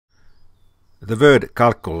The word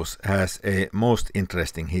calculus has a most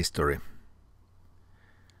interesting history.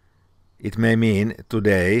 It may mean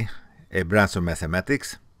today a branch of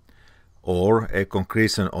mathematics or a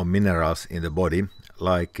concretion of minerals in the body,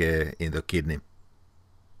 like in the kidney.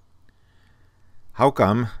 How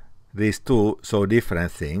come these two so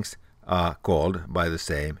different things are called by the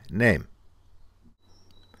same name?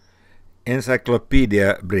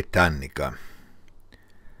 Encyclopedia Britannica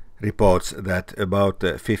reports that about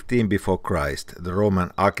 15 before Christ, the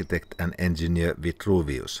Roman architect and engineer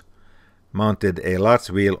Vitruvius mounted a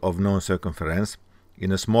large wheel of known circumference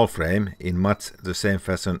in a small frame in much the same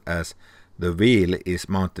fashion as the wheel is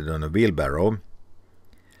mounted on a wheelbarrow.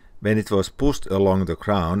 When it was pushed along the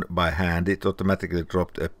ground by hand, it automatically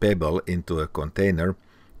dropped a pebble into a container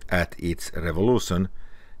at its revolution,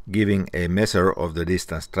 giving a measure of the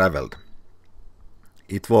distance traveled.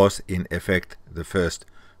 It was, in effect, the first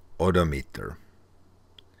odometer.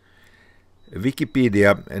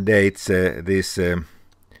 Wikipedia dates this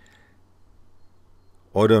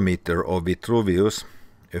odometer of Vitruvius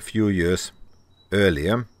a few years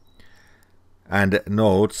earlier and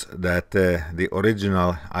notes that the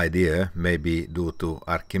original idea may be due to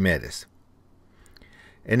Archimedes.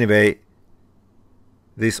 Anyway,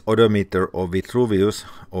 this odometer of Vitruvius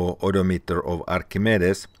or odometer of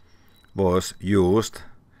Archimedes was used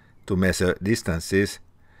to measure distances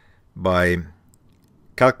by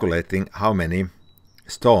calculating how many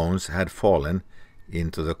stones had fallen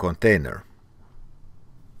into the container.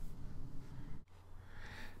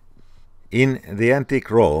 In the antique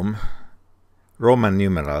Rome, Roman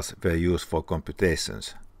numerals were used for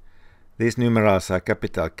computations. These numerals are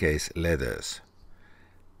capital case letters.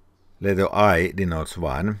 Letter I denotes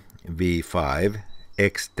 1, V5,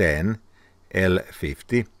 X10,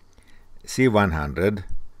 L50, C100,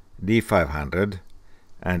 D500,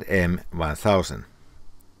 and M1000.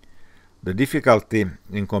 The difficulty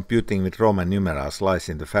in computing with Roman numerals lies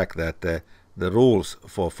in the fact that the rules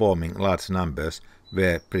for forming large numbers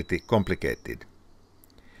were pretty complicated.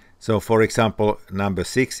 So, for example, number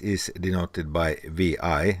 6 is denoted by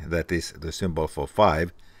VI, that is the symbol for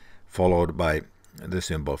 5, followed by the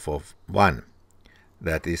symbol for 1,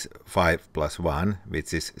 that is 5 plus 1,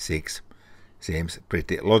 which is 6. Seems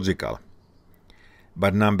pretty logical.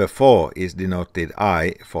 But number 4 is denoted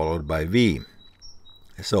I followed by V.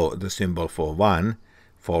 So the symbol for 1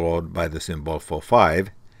 followed by the symbol for 5,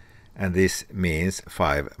 and this means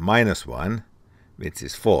 5 minus 1, which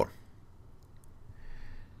is 4.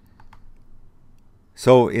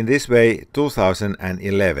 So in this way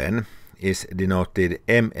 2011 is denoted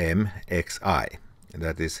MMXI,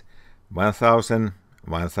 that is 1000,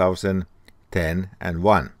 1000, 10 and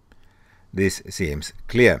 1. This seems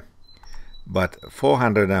clear. But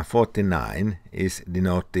 449 is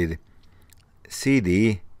denoted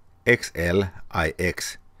CDXLIX,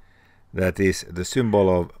 that is the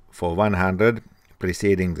symbol for 100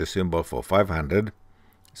 preceding the symbol for 500,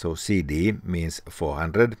 so CD means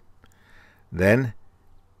 400. Then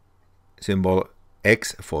symbol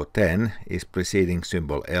X for 10 is preceding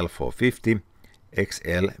symbol L for 50,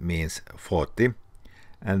 XL means 40,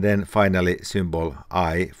 and then finally symbol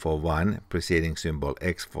I for 1 preceding symbol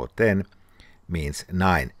X for 10 means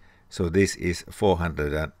 9. So this is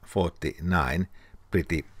 449,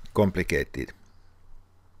 pretty complicated.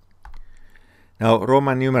 Now,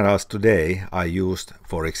 Roman numerals today are used,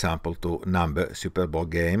 for example, to number Super Bowl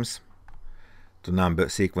games, to number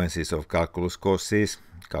sequences of calculus courses,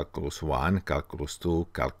 calculus 1, calculus 2,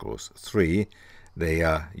 calculus 3. They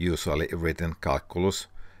are usually written calculus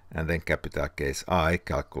and then capital case I,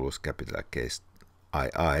 calculus capital case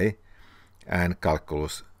II, and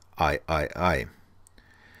calculus III.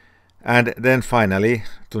 And then finally,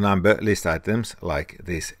 to number list items like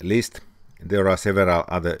this list. There are several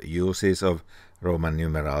other uses of Roman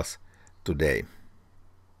numerals today.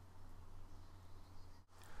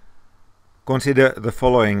 Consider the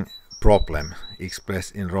following problem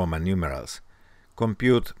expressed in Roman numerals.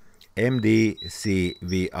 Compute MDCVII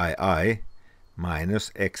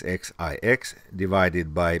minus XXIX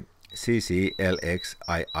divided by CCLXIII.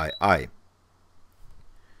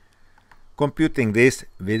 Computing this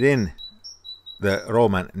within the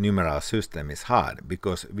Roman numeral system is hard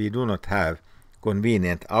because we do not have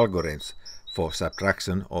convenient algorithms for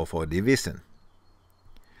subtraction or for division.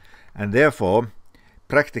 And therefore,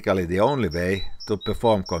 practically the only way to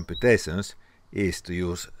perform computations is to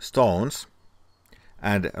use stones,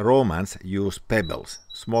 and Romans use pebbles,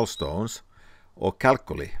 small stones, or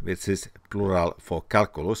calculi, which is plural for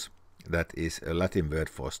calculus, that is a Latin word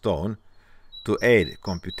for stone, to aid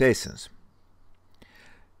computations.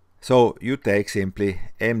 So you take simply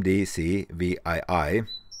MDCVII,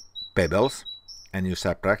 pebbles, and you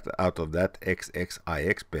subtract out of that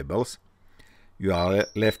xxix pebbles, you are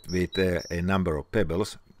left with a number of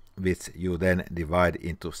pebbles, which you then divide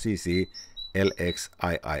into cc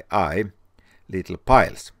lxiii little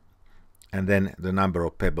piles. And then the number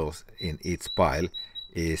of pebbles in each pile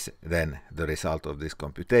is then the result of this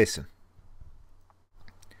computation.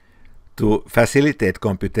 To facilitate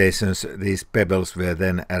computations, these pebbles were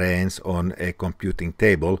then arranged on a computing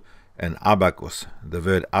table, an abacus. The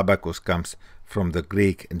word abacus comes from the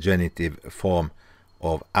Greek genitive form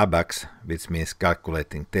of abax, which means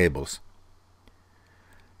calculating tables.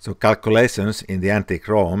 So calculations in the antique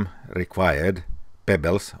Rome required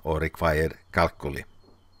pebbles or required calculi.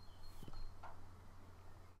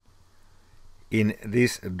 In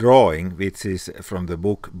this drawing, which is from the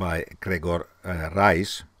book by Gregor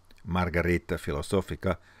Reis, Margarita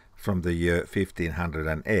Philosophica, from the year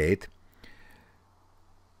 1508,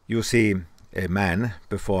 you see a man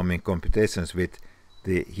performing computations with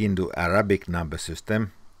the Hindu-Arabic number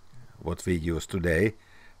system, what we use today,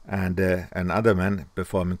 and another man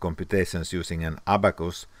performing computations using an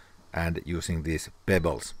abacus and using these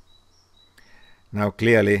pebbles. Now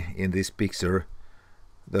clearly in this picture,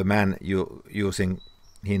 the man using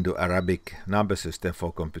Hindu-Arabic number system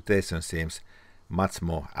for computation seems much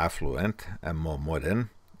more affluent and more modern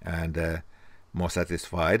and more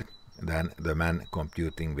satisfied than the man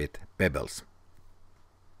computing with pebbles.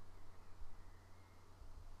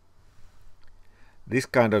 This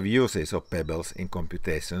kind of usage of pebbles in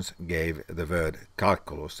computations gave the word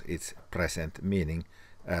calculus its present meaning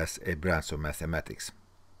as a branch of mathematics.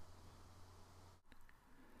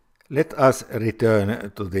 Let us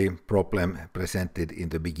return to the problem presented in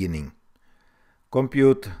the beginning.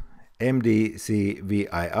 Compute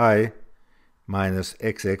MDCVII minus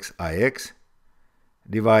XXIX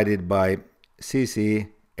divided by CCLXIII.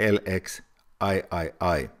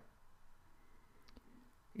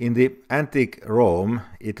 In the antique Rome,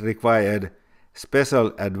 it required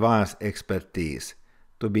special advanced expertise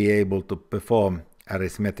to be able to perform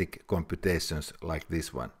arithmetic computations like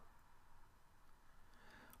this one.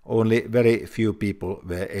 Only very few people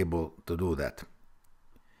were able to do that.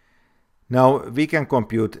 Now we can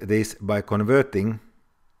compute this by converting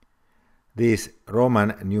these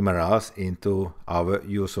Roman numerals into our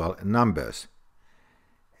usual numbers.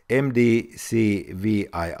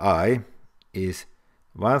 MDCVII is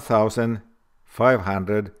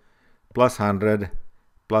 1500 plus 100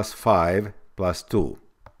 plus 5 plus 2.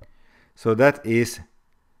 So that is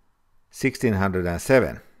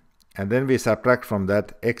 1607. And then we subtract from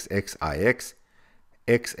that XXIX.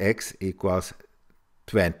 XX equals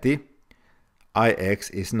 20. IX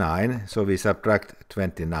is 9, so we subtract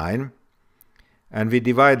 29. And we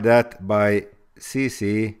divide that by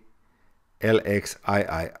CC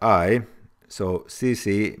LXIII. So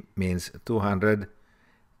CC means 200,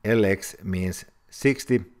 LX means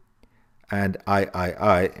 60, and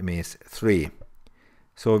III means 3.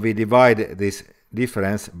 So we divide this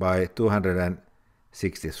difference by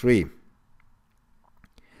 263.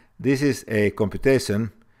 This is a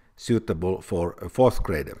computation suitable for a fourth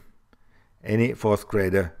grader. Any fourth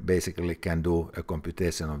grader basically can do a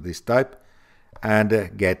computation of this type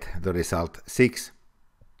and get the result 6.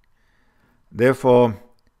 Therefore,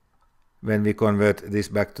 when we convert this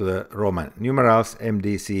back to the Roman numerals,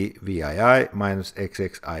 MDCVII minus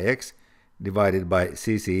XXIX divided by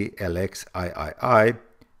CCLXIII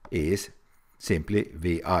is simply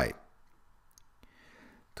VI.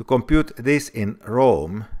 To compute this in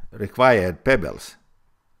Rome required pebbles.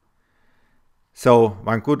 So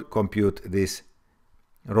one could compute this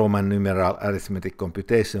Roman numeral arithmetic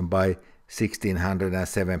computation by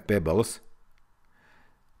 1607 pebbles,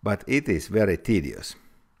 but it is very tedious.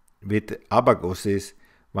 With abacuses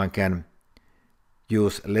one can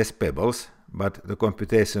use less pebbles, but the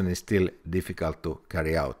computation is still difficult to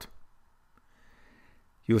carry out.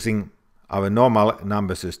 Using our normal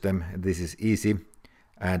number system, this is easy,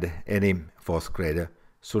 and any fourth grader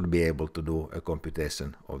should be able to do a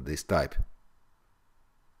computation of this type.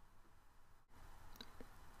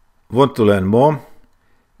 Want to learn more?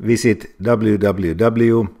 Visit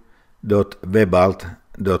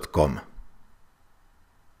www.webalt.com.